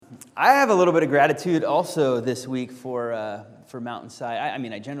I have a little bit of gratitude also this week for Mountainside. I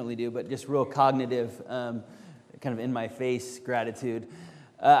mean, I generally do, but just real cognitive, kind of in-my-face gratitude.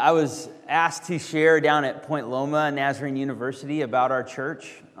 I was asked to share down at Point Loma Nazarene University about our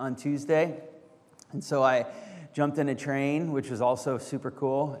church on Tuesday, and so I jumped in a train, which was also super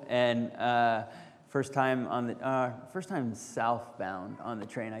cool, and first time southbound on the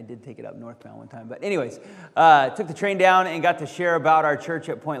train. I did take it up northbound one time. But anyways, took the train down and got to share about our church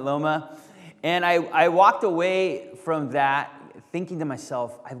at Point Loma. And I walked away from that thinking to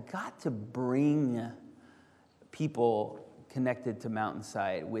myself, I've got to bring people connected to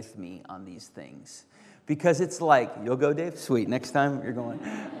Mountainside with me on these things. Because it's like, you'll go, Dave? Sweet, next time you're going.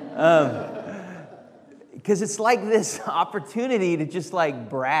 Because it's like this opportunity to just like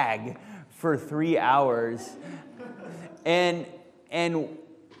brag for 3 hours, and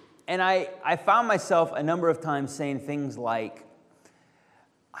I found myself a number of times saying things like,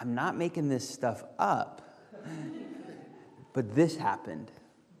 I'm not making this stuff up, but this happened.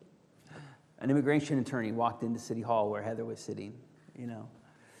 An immigration attorney walked into City Hall where Heather was sitting,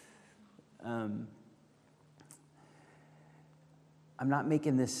 I'm not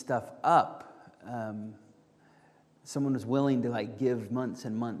making this stuff up. Someone was willing to like give months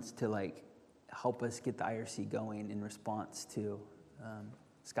and months to like help us get the IRC going in response to,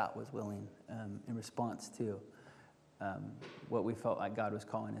 Scott was willing, in response to what we felt like God was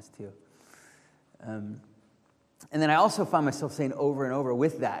calling us to. And then I also found myself saying over and over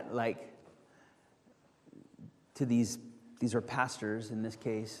with that, like, to these are pastors in this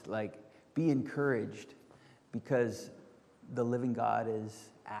case, like, be encouraged because the living God is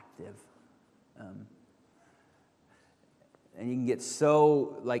active. And you can get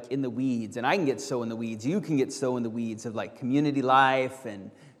so, like, in the weeds, and I can get so in the weeds. You can get so in the weeds of, like, community life and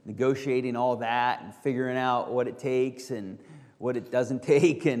negotiating all that and figuring out what it takes and what it doesn't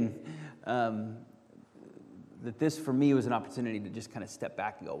take. And that this, for me, was an opportunity to just kind of step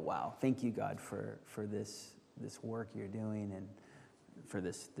back and go, wow, thank you, God, for this work you're doing and for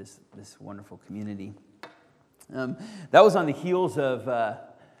this wonderful community. That was on the heels of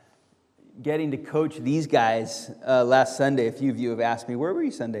getting to coach these guys last Sunday. A few of you have asked me, where were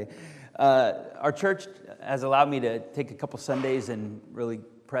you Sunday? Our church has allowed me to take a couple Sundays and really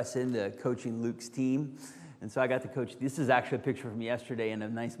press into coaching Luke's team. And so I got to coach. This is actually a picture from yesterday in a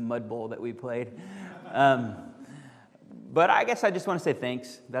nice mud bowl that we played. But I guess I just want to say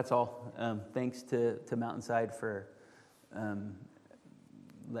thanks. That's all. Thanks to Mountainside for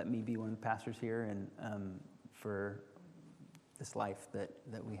letting me be one of the pastors here and for this life that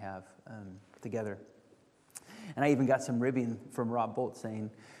we have together. And I even got some ribbing from Rob Bolt saying,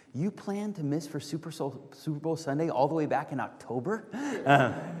 you plan to miss for Super Bowl Sunday all the way back in October?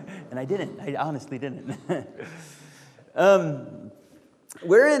 And I didn't. I honestly didn't.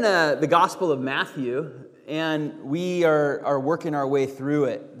 We're in the Gospel of Matthew, and we are working our way through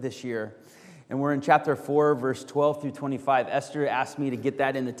it this year. And we're in chapter 4, verse 12 through 25. Esther asked me to get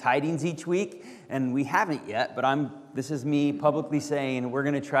that in the tidings each week, and we haven't yet, but this is me publicly saying we're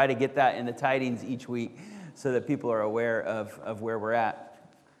going to try to get that in the tidings each week so that people are aware of where we're at.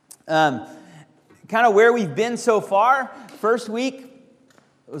 Kind of where we've been so far. First week,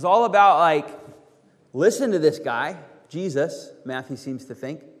 it was all about, like, listen to this guy, Jesus, Matthew seems to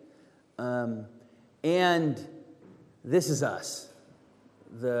think, and this is us.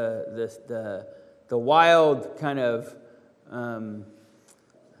 The wild kind of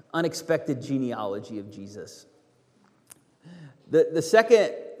unexpected genealogy of Jesus. The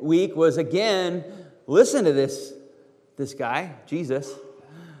second week was, again, listen to this guy, Jesus,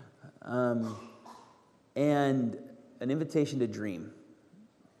 and an invitation to dream.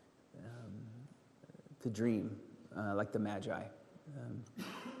 Like the Magi.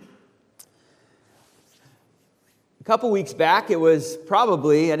 A couple weeks back, it was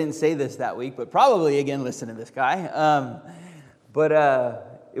probably, I didn't say this that week, but probably, again, listen to this guy.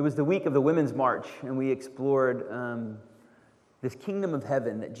 It was the week of the Women's March, and we explored this kingdom of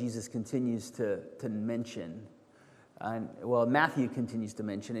heaven that Jesus continues to mention. Matthew continues to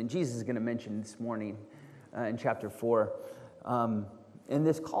mention, and Jesus is going to mention this morning in chapter 4. And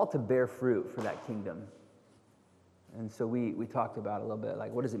this call to bear fruit for that kingdom. And so we talked about a little bit,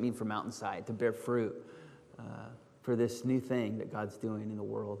 like, what does it mean for Mountainside to bear fruit for this new thing that God's doing in the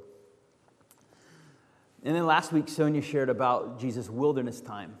world? And then last week, Sonia shared about Jesus' wilderness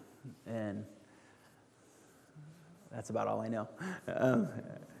time. And that's about all I know. But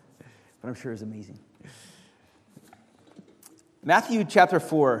I'm sure it's amazing. Matthew chapter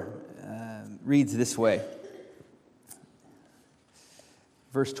 4 reads this way.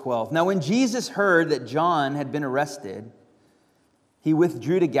 Verse 12. Now when Jesus heard that John had been arrested, he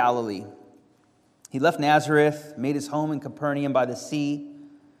withdrew to Galilee. He left Nazareth, made his home in Capernaum by the sea,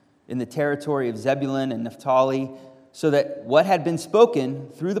 in the territory of Zebulun and Naphtali, so that what had been spoken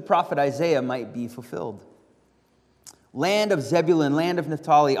through the prophet Isaiah might be fulfilled. Land of Zebulun, land of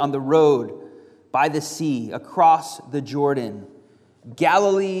Naphtali, on the road by the sea, across the Jordan,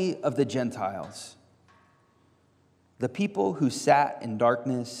 Galilee of the Gentiles. The people who sat in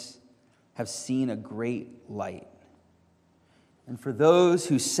darkness have seen a great light. And for those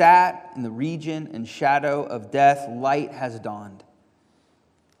who sat in the region and shadow of death, light has dawned.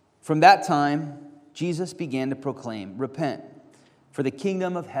 From that time, Jesus began to proclaim, "Repent, for the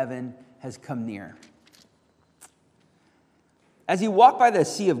kingdom of heaven has come near." As he walked by the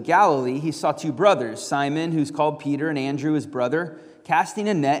Sea of Galilee, he saw two brothers, Simon, who's called Peter, and Andrew, his brother, casting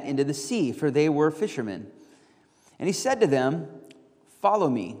a net into the sea, for they were fishermen. And he said to them, "Follow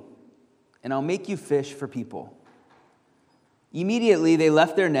me, and I'll make you fish for people." Immediately they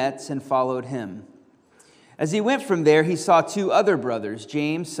left their nets and followed him. As he went from there, he saw two other brothers,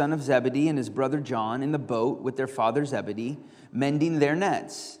 James, son of Zebedee, and his brother John, in the boat with their father Zebedee, mending their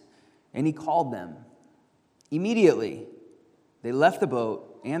nets. And he called them. Immediately they left the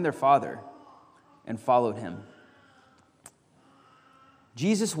boat and their father and followed him.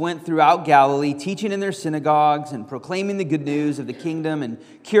 Jesus went throughout Galilee, teaching in their synagogues and proclaiming the good news of the kingdom and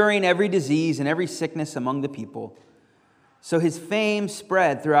curing every disease and every sickness among the people. So his fame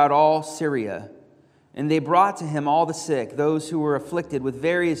spread throughout all Syria, and they brought to him all the sick, those who were afflicted with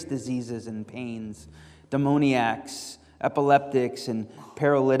various diseases and pains, demoniacs, epileptics, and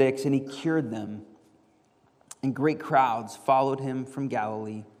paralytics, and he cured them. And great crowds followed him from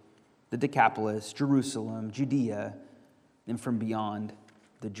Galilee, the Decapolis, Jerusalem, Judea, and from beyond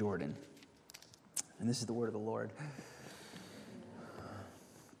the Jordan. And this is the word of the Lord.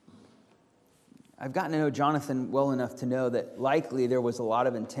 I've gotten to know Jonathan well enough to know that likely there was a lot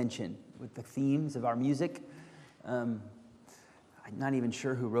of intention with the themes of our music. I'm not even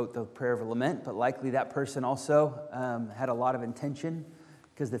sure who wrote the Prayer of Lament, but likely that person also had a lot of intention,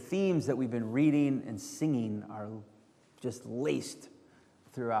 because the themes that we've been reading and singing are just laced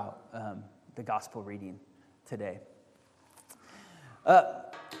throughout the gospel reading today.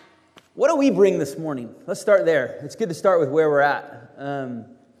 What do we bring this morning? Let's start there. It's good to start with where we're at.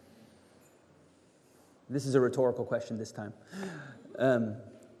 This is a rhetorical question this time.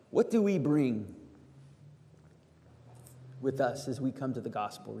 What do we bring with us as we come to the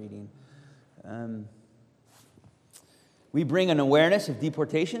gospel reading? We bring an awareness of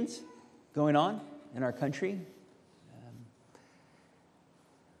deportations going on in our country.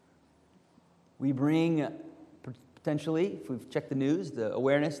 We bring, potentially, if we've checked the news, the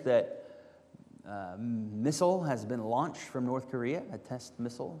awareness that a missile has been launched from North Korea, a test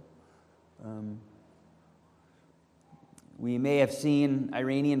missile. We may have seen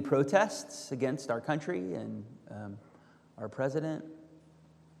Iranian protests against our country and our president.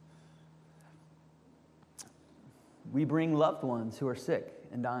 We bring loved ones who are sick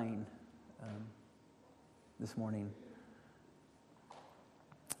and dying this morning.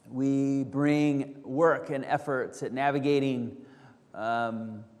 We bring work and efforts at navigating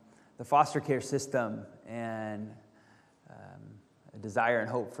the foster care system and a desire and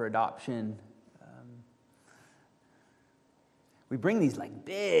hope for adoption. We bring these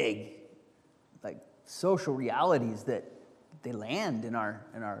big social realities that they land in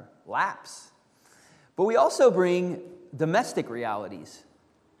our laps. But we also bring domestic realities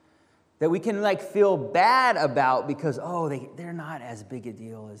that we can feel bad about because, they're not as big a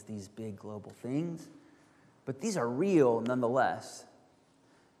deal as these big global things. But these are real nonetheless.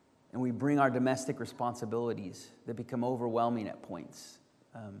 And we bring our domestic responsibilities that become overwhelming at points,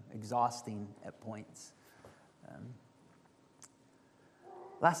 exhausting at points.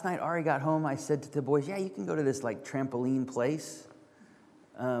 Last night, Ari got home. I said to the boys, you can go to this trampoline place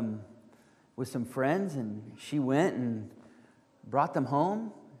with some friends. And she went and brought them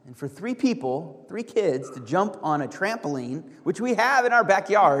home. And for three kids to jump on a trampoline, which we have in our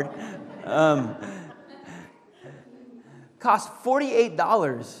backyard, cost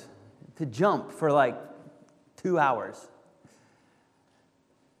 $48 to jump for 2 hours.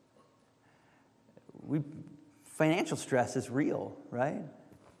 Financial stress is real, right?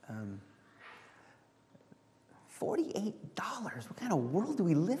 $48. What kind of world do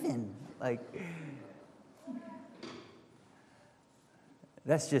we live in?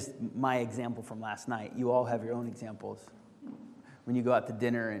 That's just my example from last night. You all have your own examples. When you go out to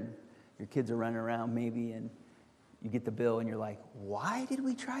dinner and your kids are running around maybe and you get the bill and you're like, why did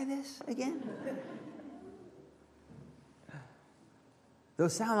we try this again?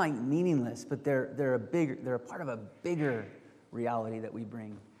 Those sound meaningless, but they're a part of a bigger reality that we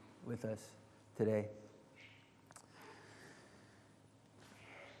bring with us today.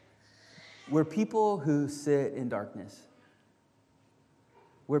 We're people who sit in darkness.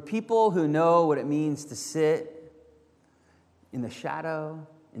 We're people who know what it means to sit in the shadow,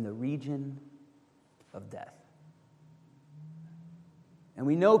 in the region of death. And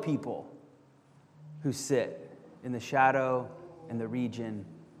we know people who sit in the shadow and the region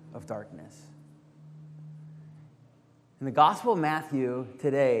of darkness. And the Gospel of Matthew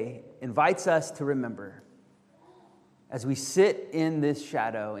today invites us to remember, as we sit in this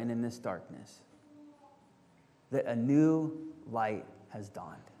shadow and in this darkness, that a new light has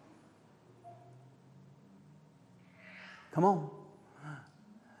dawned. Come on.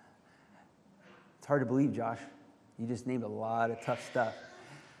 It's hard to believe, Josh. You just named a lot of tough stuff.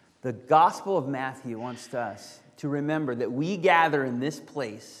 The Gospel of Matthew wants us to remember that we gather in this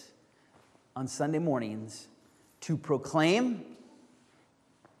place on Sunday mornings to proclaim,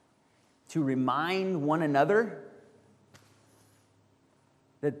 to remind one another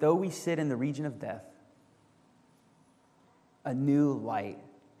that though we sit in the region of death, a new light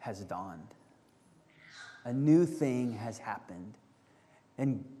has dawned. A new thing has happened.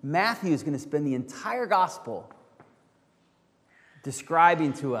 And Matthew is going to spend the entire gospel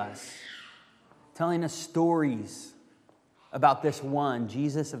describing to us, telling us stories about this one,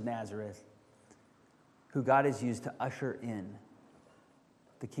 Jesus of Nazareth, who God has used to usher in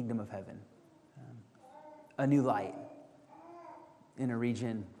the kingdom of heaven. A new light in a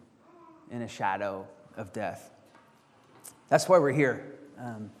region, in a shadow of death. That's why we're here,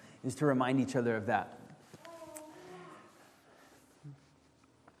 is to remind each other of that.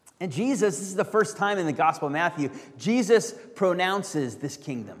 And Jesus, this is the first time in the Gospel of Matthew, Jesus pronounces this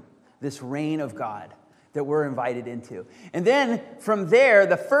kingdom, this reign of God that we're invited into. And then from there,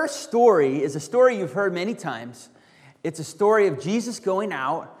 the first story is a story you've heard many times. It's a story of Jesus going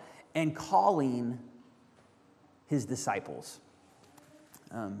out and calling his disciples.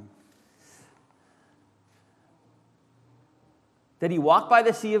 That he walked by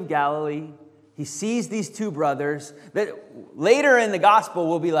the Sea of Galilee. He sees these two brothers that later in the gospel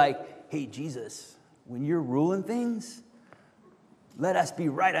will be like, hey, Jesus, when you're ruling things, let us be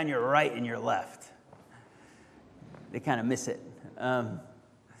right on your right and your left. They kind of miss it.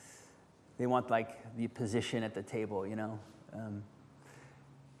 They want like the position at the table, you know.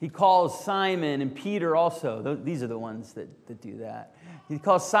 He calls Simon and Peter also. These are the ones that do that. He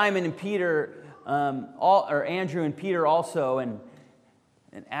calls Simon and Peter, or Andrew and Peter also, and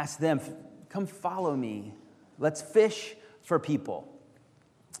asks them, come follow me. Let's fish for people.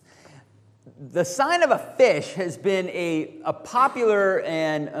 The sign of a fish has been a popular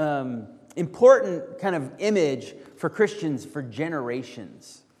and important kind of image for Christians for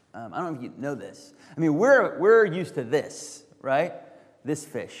generations. I don't know if you know this. I mean, we're used to this, right? This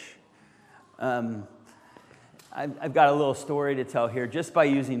fish. I've got a little story to tell here just by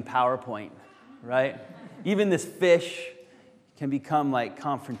using PowerPoint, right? Even this fish can become like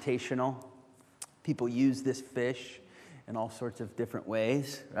confrontational. People use this fish in all sorts of different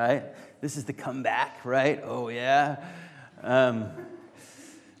ways, right? This is the comeback, right? Oh, yeah.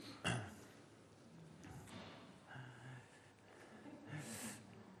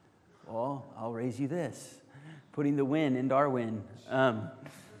 Well, I'll raise you this. Putting the win into our win.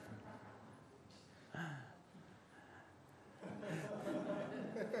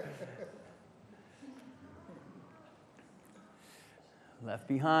 Left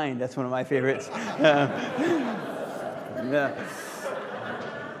Behind, that's one of my favorites. Yeah.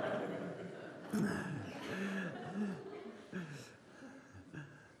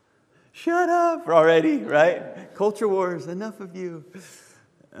 Shut up already, right? Culture wars, enough of you.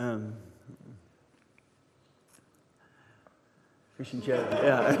 Fish and chips,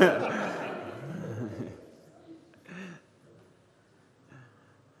 yeah.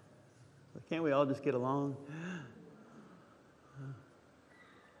 Can't we all just get along?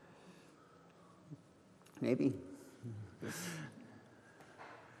 Maybe.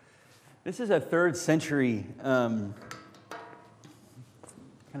 This is a 3rd century kind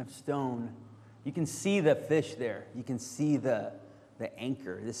of stone. You can see the fish there. You can see the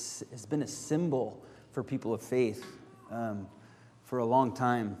anchor. This has been a symbol for people of faith for a long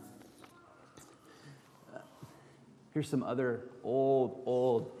time. Here's some other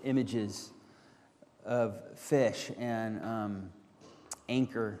old images of fish and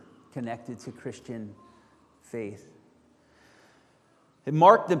anchor connected to Christian faith. It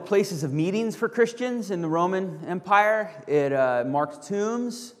marked the places of meetings for Christians in the Roman Empire. It marked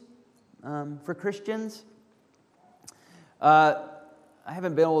tombs for Christians. I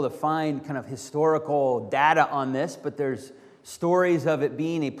haven't been able to find kind of historical data on this, but there's stories of it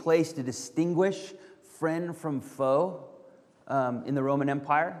being a place to distinguish friend from foe in the Roman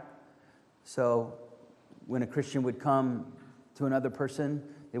Empire. So when a Christian would come to another person,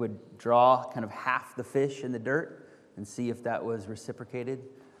 they would draw kind of half the fish in the dirt and see if that was reciprocated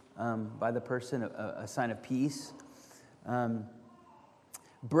by the person, a sign of peace.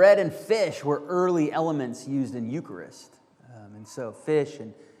 Bread and fish were early elements used in Eucharist. And so fish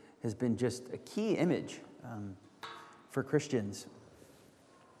has been just a key image for Christians.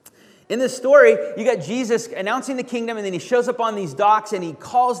 In this story, you got Jesus announcing the kingdom, and then he shows up on these docks, and he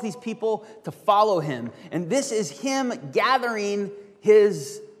calls these people to follow him. And this is him gathering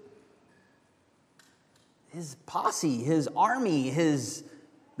his posse, his army,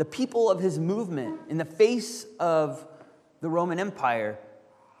 the people of his movement in the face of the Roman Empire.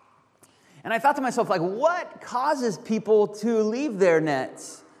 And I thought to myself, like, what causes people to leave their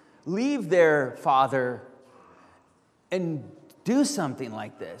nets, leave their father, and do something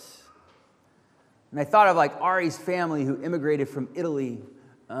like this? And I thought of like Ari's family who immigrated from Italy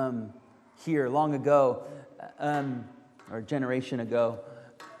here long ago, or a generation ago.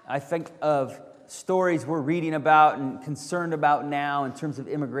 I think of stories we're reading about and concerned about now in terms of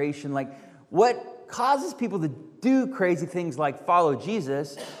immigration. Like, what causes people to do crazy things like follow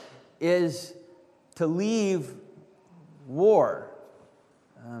Jesus is to leave war,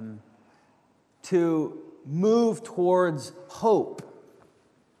 to move towards hope.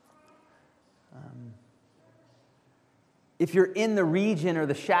 If you're in the region or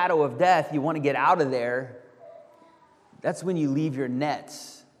the shadow of death, you want to get out of there. That's when you leave your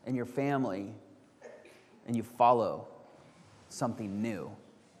nets and your family and you follow something new.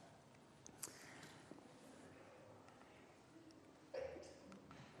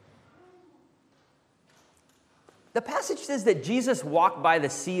 The passage says that Jesus walked by the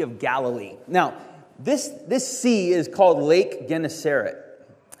Sea of Galilee. Now, this sea is called Lake Gennesaret.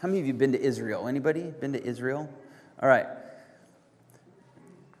 How many of you have been to Israel? Anybody been to Israel? All right.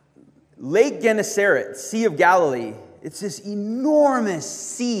 Lake Gennesaret, Sea of Galilee. It's this enormous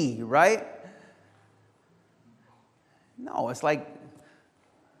sea, right? No, it's like,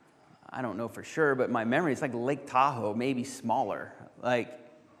 I don't know for sure, but my memory, it's like Lake Tahoe, maybe smaller. Like,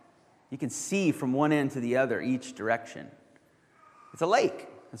 you can see from one end to the other, each direction. It's a lake.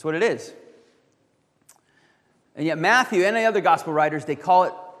 That's what it is. And yet Matthew and the other gospel writers, they call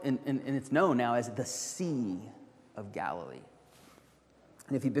it, and it's known now as the Sea of Galilee.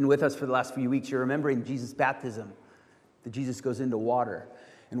 And if you've been with us for the last few weeks, you're remembering Jesus' baptism, that Jesus goes into water.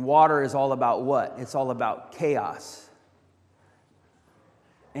 And water is all about what? It's all about chaos.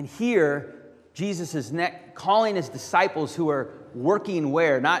 And here, Jesus is calling his disciples who are working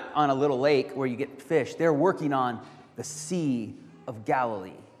where? Not on a little lake where you get fish. They're working on the Sea of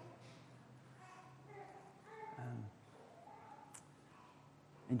Galilee.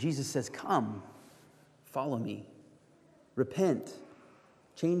 And Jesus says, come, follow me, repent,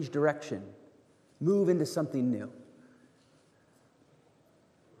 change direction, move into something new.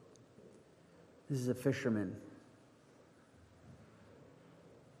 This is a fisherman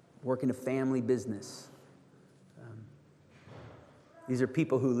working a family business. These are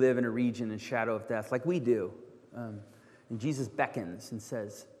people who live in a region in shadow of death like we do. And Jesus beckons and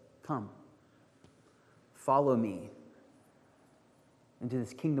says, come, follow me into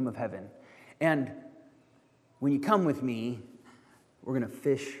this kingdom of heaven. And when you come with me, we're going to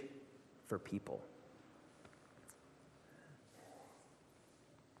fish for people.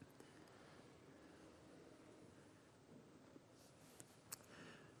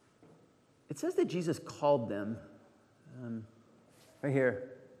 It says that Jesus called them, right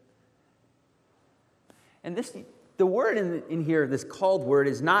here. And the word in here, this called word,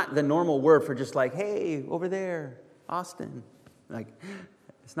 is not the normal word for just like, hey, over there, Austin. Like,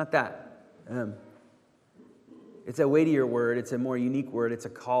 it's not that. It's a weightier word. It's a more unique word. It's a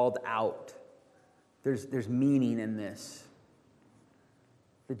called out. There's meaning in this.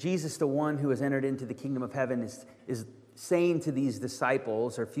 That Jesus, the one who has entered into the kingdom of heaven, is saying to these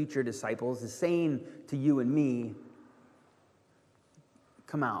disciples, or future disciples, is saying to you and me,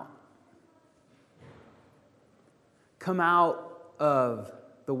 come out. Come out of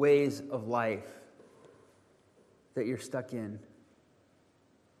the ways of life that you're stuck in.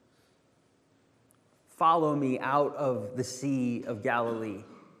 Follow me out of the Sea of Galilee,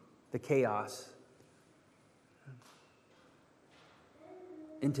 the chaos,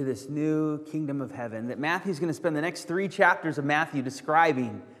 into this new kingdom of heaven that Matthew's going to spend the next 3 chapters of Matthew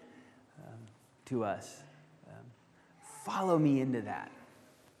describing to us. Follow me into that.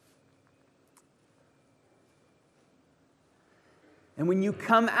 And when you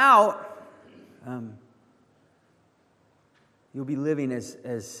come out, You'll be living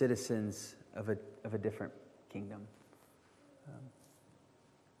as citizens of a different kingdom.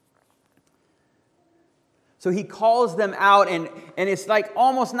 So he calls them out, and it's like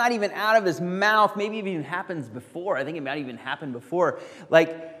almost not even out of his mouth. Maybe it even happens before. I think it might even happen before.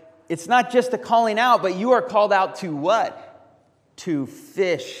 Like, it's not just a calling out, but you are called out to what? To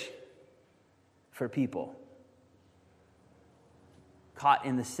fish for people. Caught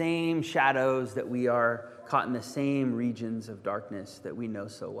in the same shadows that we are, caught in the same regions of darkness that we know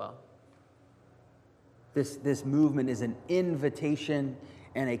so well. This movement is an invitation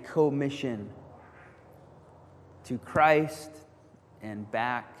and a commission to Christ and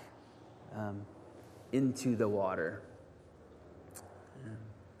back into the water.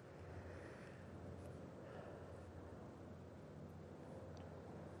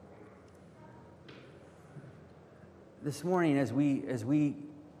 This morning, as we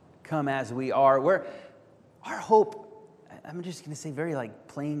come as we are, our hope, I'm just going to say very like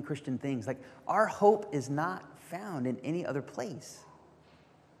plain Christian things, like our hope is not found in any other place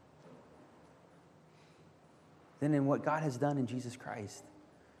than in what God has done in Jesus Christ.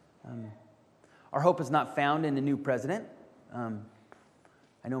 Our hope is not found in a new president. I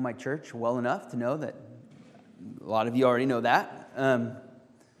know my church well enough to know that a lot of you already know that.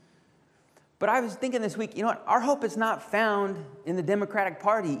 But I was thinking this week, you know what? Our hope is not found in the Democratic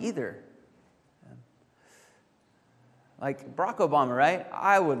Party either. Like Barack Obama, right?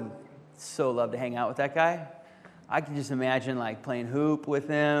 I would so love to hang out with that guy. I can just imagine like playing hoop with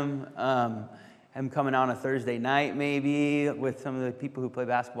him. Him coming out on a Thursday night maybe with some of the people who play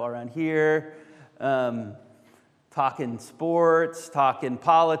basketball around here, talking sports, talking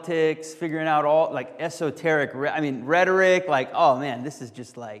politics, figuring out all like esoteric, rhetoric, like, oh man, this is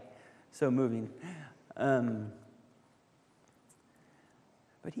just like so moving. But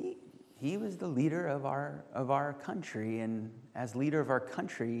he was the leader of our country, and as leader of our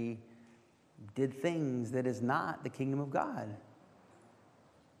country, did things that is not the kingdom of God.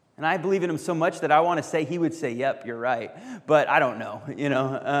 And I believe in him so much that I want to say he would say, yep, you're right. But I don't know, you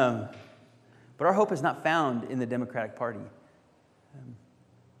know. But our hope is not found in the Democratic Party.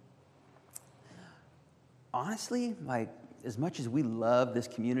 Honestly, like, as much as we love this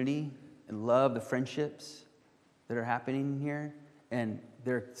community and love the friendships that are happening here, and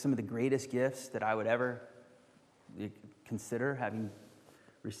they're some of the greatest gifts that I would ever consider having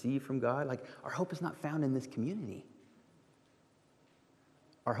received from God, like, our hope is not found in this community.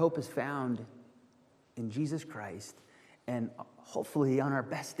 Our hope is found in Jesus Christ, and hopefully on our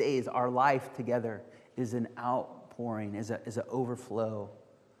best days, our life together is an outpouring, is an overflow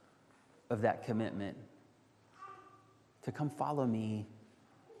of that commitment to come follow me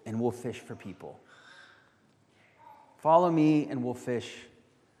and we'll fish for people. Follow me and we'll fish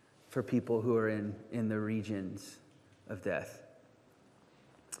for people who are in the regions of death.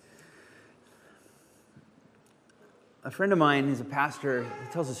 A friend of mine who's a pastor,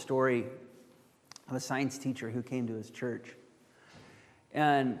 he tells a story of a science teacher who came to his church.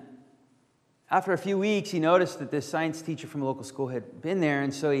 And after a few weeks, he noticed that this science teacher from a local school had been there,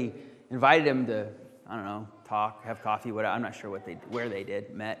 and so he invited him to, I don't know, talk, have coffee, whatever. I'm not sure where they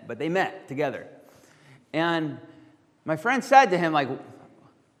met, but they met together. And my friend said to him, like,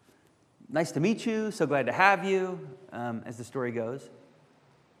 nice to meet you, so glad to have you, as the story goes.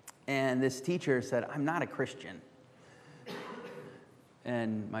 And this teacher said, I'm not a Christian.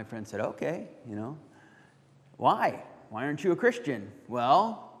 And my friend said, okay, you know, why? Why aren't you a Christian?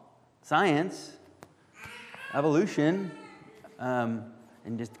 Well, science, evolution, and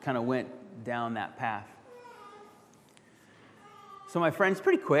just kind of went down that path. So my friend's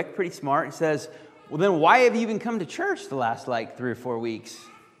pretty quick, pretty smart. He says, well, then why have you even come to church the last, 3 or 4 weeks?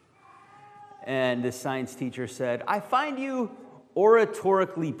 And this science teacher said, I find you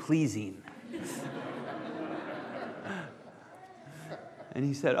oratorically pleasing. And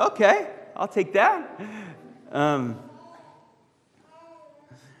he said, okay, I'll take that. But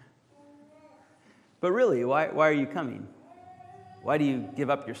really, why are you coming? Why do you give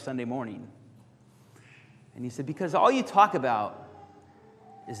up your Sunday morning? And he said, because all you talk about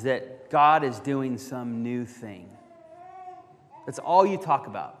is that God is doing some new thing. That's all you talk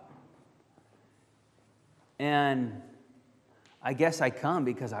about. And I guess I come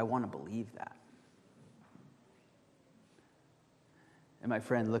because I want to believe that. And my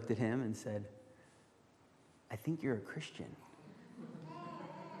friend looked at him and said, I think you're a Christian.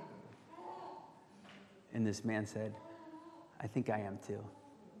 And this man said, I think I am too.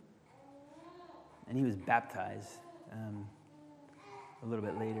 And he was baptized a little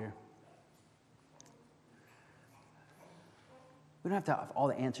bit later. We don't have to have all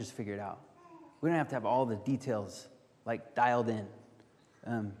the answers figured out. We don't have to have all the details like dialed in.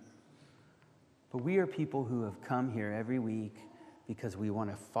 But we are people who have come here every week because we want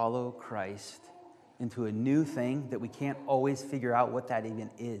to follow Christ into a new thing that we can't always figure out what that even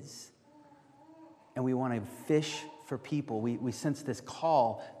is. And we want to fish for people. We sense this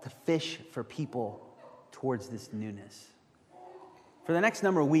call to fish for people towards this newness. For the next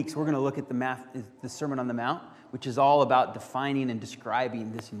number of weeks, we're going to look at the Sermon on the Mount, which is all about defining and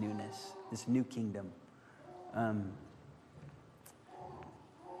describing this newness, this new kingdom.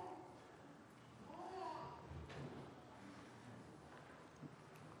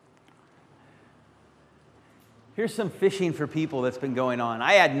 Here's some fishing for people that's been going on.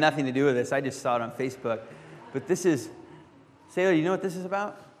 I had nothing to do with this. I just saw it on Facebook. But this is, Sailor, you know what this is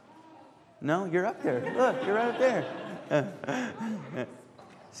about? No? You're up there. Look, you're right up there.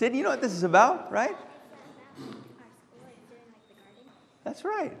 Sid, you know what this is about, right? That's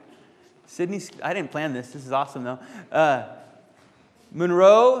right. Sydney, I didn't plan this. This is awesome, though.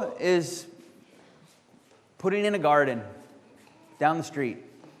 Monroe is putting in a garden down the street.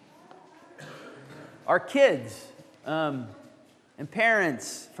 Our kids and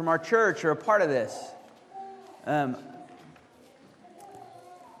parents from our church are a part of this.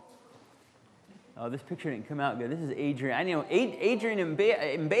 This picture didn't come out good. This is Adrian. I know Adrian and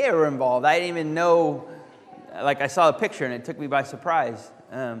Bea were involved. I didn't even know. Like, I saw a picture and it took me by surprise.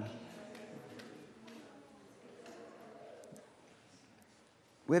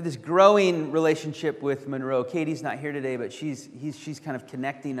 We have this growing relationship with Monroe. Katie's not here today, but she's kind of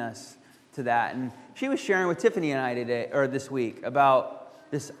connecting us to that. And she was sharing with Tiffany and I this week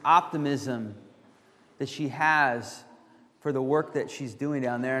about this optimism that she has for the work that she's doing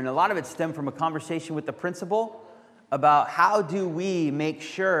down there. And a lot of it stemmed from a conversation with the principal about how do we make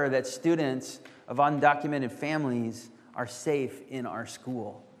sure that students of undocumented families are safe in our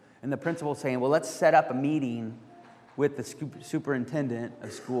school. And the principal saying, well, let's set up a meeting with the superintendent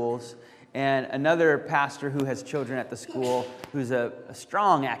of schools and another pastor who has children at the school who's a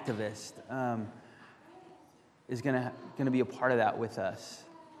strong activist is going to be a part of that with us.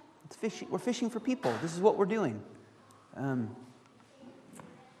 It's fishing. We're fishing for people. This is what we're doing.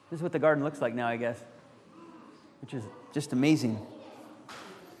 This is what the garden looks like now, I guess, which is just amazing.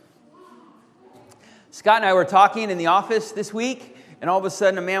 Scott and I were talking in the office this week, and all of a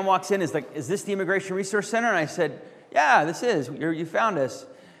sudden a man walks in and is like, is this the Immigration Resource Center? And I said, yeah, this is. You found us.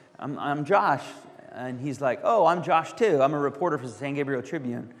 I'm Josh. And he's like, oh, I'm Josh too. I'm a reporter for the San Gabriel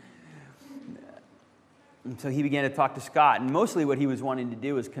Tribune. And so he began to talk to Scott, and mostly what he was wanting to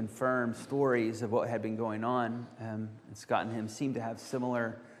do was confirm stories of what had been going on. And Scott and him seemed to have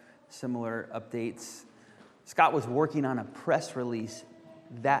similar updates. Scott was working on a press release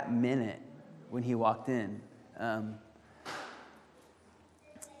that minute when he walked in. I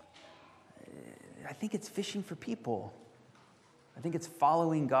think it's fishing for people. I think it's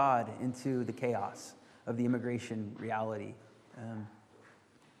following God into the chaos of the immigration reality.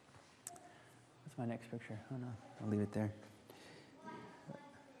 What's my next picture? Oh, no. I'll leave it there.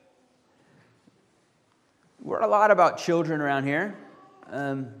 We're a lot about children around here.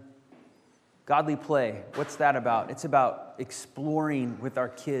 Godly play. What's that about? It's about exploring with our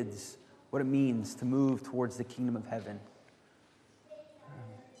kids what it means to move towards the kingdom of heaven.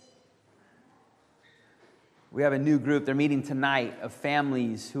 We have a new group. They're meeting tonight of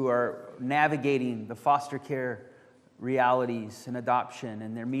families who are navigating the foster care realities and adoption.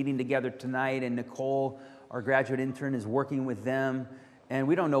 And they're meeting together tonight. And Nicole, our graduate intern, is working with them. And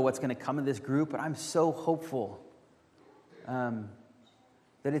we don't know what's going to come of this group, but I'm so hopeful that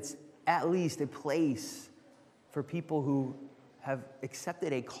it's at least a place for people who have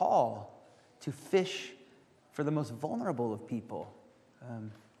accepted a call to fish for the most vulnerable of people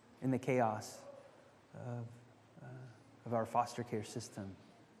in the chaos of our foster care system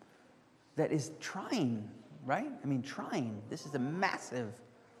that is trying, right? I mean, trying. This is a massive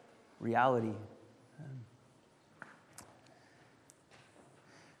reality.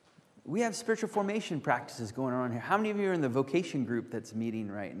 We have spiritual formation practices going on here. How many of you are in the vocation group that's meeting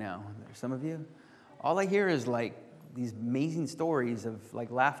right now? There's some of you. All I hear is like these amazing stories of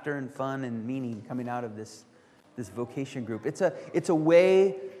like laughter and fun and meaning coming out of this vocation group. It's a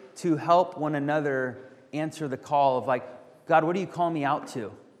way to help one another answer the call of like, God, what are you calling me out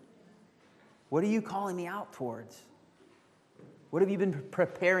to? What are you calling me out towards? What have you been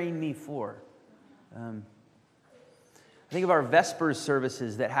preparing me for? Think of our Vespers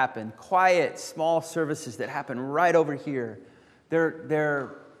services that happen, quiet, small services that happen right over here.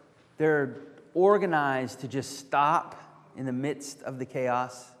 They're organized to just stop in the midst of the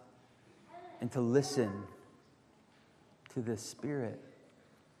chaos and to listen to the Spirit.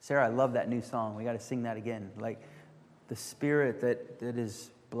 Sarah, I love that new song. We got to sing that again. Like, the Spirit that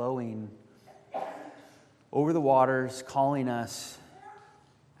is blowing over the waters, calling us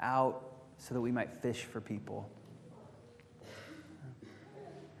out so that we might fish for people.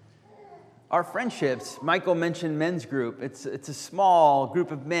 Our friendships, Michael mentioned men's group. It's a small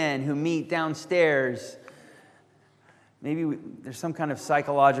group of men who meet downstairs. Maybe there's some kind of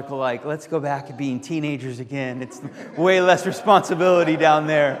psychological, like, let's go back to being teenagers again. It's way less responsibility down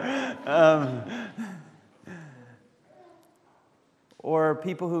there. Or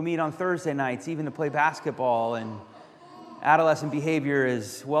people who meet on Thursday nights, even to play basketball, and adolescent behavior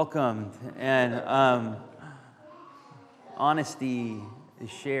is welcomed, and honesty is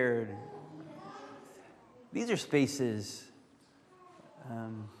shared. These are spaces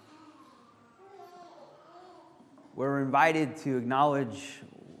where we're invited to acknowledge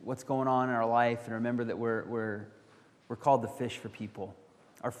what's going on in our life and remember that we're called to fish for people.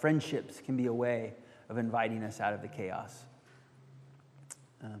 Our friendships can be a way of inviting us out of the chaos.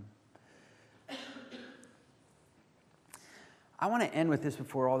 I want to end with this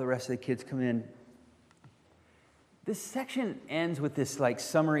before all the rest of the kids come in. This section ends with this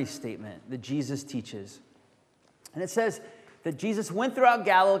summary statement that Jesus teaches. And it says that Jesus went throughout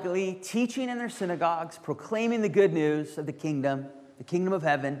Galilee, teaching in their synagogues, proclaiming the good news of the kingdom of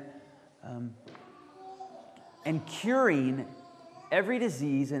heaven, and curing every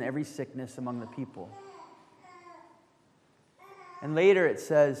disease and every sickness among the people. And later it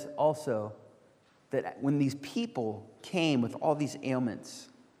says also that when these people came with all these ailments,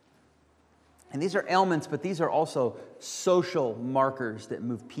 and these are ailments, but these are also social markers that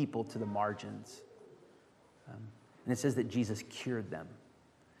move people to the margins. And it says that Jesus cured them.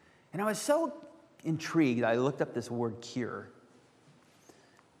 And I was so intrigued, I looked up this word cure.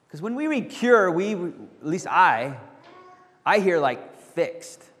 Because when we read cure, at least I hear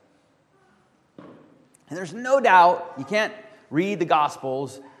fixed. And there's no doubt, you can't read the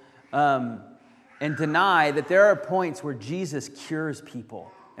Gospels and deny that there are points where Jesus cures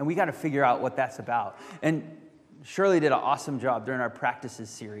people. And we got to figure out what that's about. And Shirley did an awesome job during our practices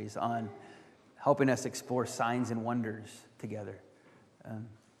series on helping us explore signs and wonders together.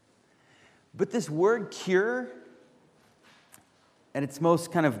 But this word cure, at its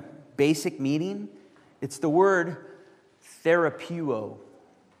most kind of basic meaning, it's the word therapeuo.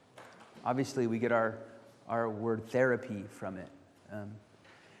 Obviously, we get our word therapy from it.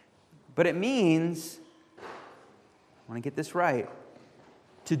 But it means, I want to get this right,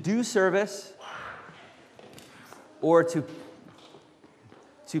 to do service or to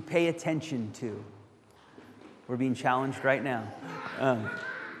pay attention to. We're being challenged right now.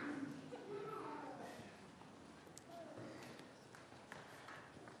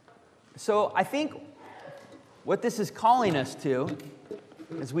 So I think what this is calling us to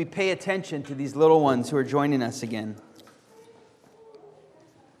is we pay attention to these little ones who are joining us again.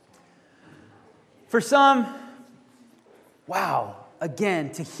 For some, wow,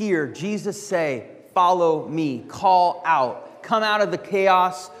 again, to hear Jesus say, follow me, call out, come out of the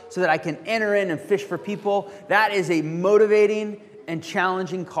chaos so that I can enter in and fish for people, that is a motivating and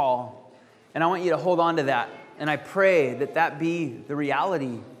challenging call. And I want you to hold on to that. And I pray that that be the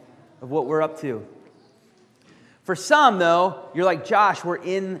reality of what we're up to. For some, though, you're like Josh, we're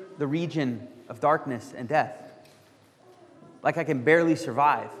in the region of darkness and death. Like I can barely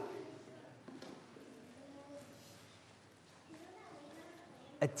survive.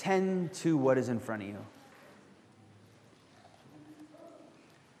 Attend to what is in front of you.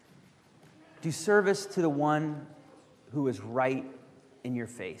 Do service to the one who is right in your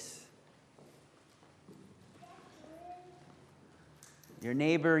face. Your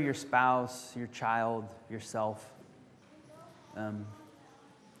neighbor, your spouse, your child, yourself. And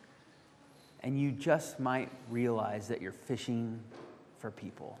you just might realize that you're fishing for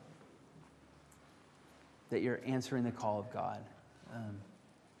people. That you're answering the call of God.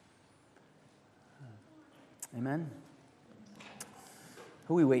 Amen?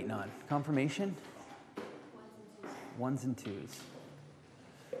 Who are we waiting on? Confirmation? Ones and twos.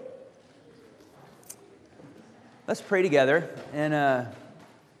 Let's pray together. And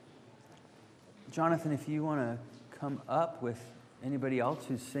Jonathan, if you want to come up with anybody else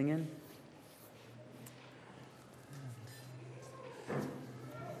who's singing.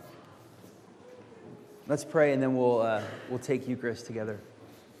 Let's pray, and then we'll take Eucharist together.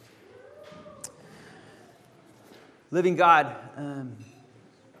 Living God,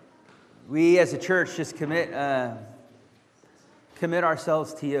 we as a church just commit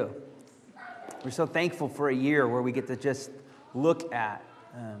ourselves to you. We're so thankful for a year where we get to just look at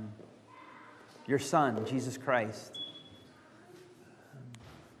your Son, Jesus Christ.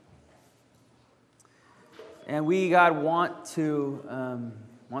 And we, God, want to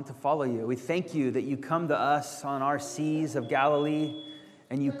follow you. We thank you that you come to us on our seas of Galilee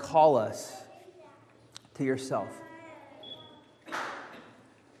and you call us to yourself.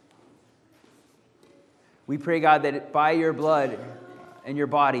 We pray, God, that by your blood and your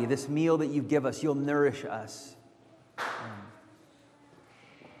body, this meal that you give us, you'll nourish us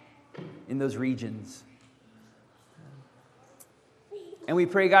in those regions. And we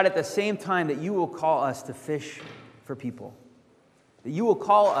pray, God, at the same time that you will call us to fish for people. That you will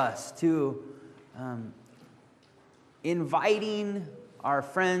call us to inviting our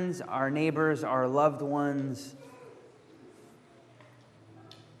friends, our neighbors, our loved ones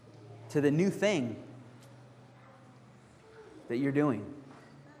to the new thing that you're doing.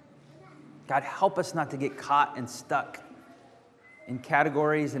 God, help us not to get caught and stuck in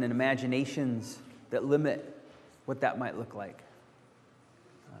categories and in imaginations that limit what that might look like.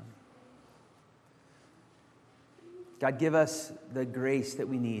 God, give us the grace that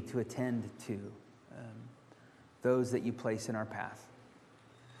we need to attend to those that you place in our path.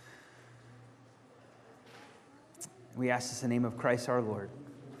 We ask this in the name of Christ our Lord.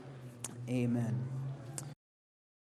 Amen.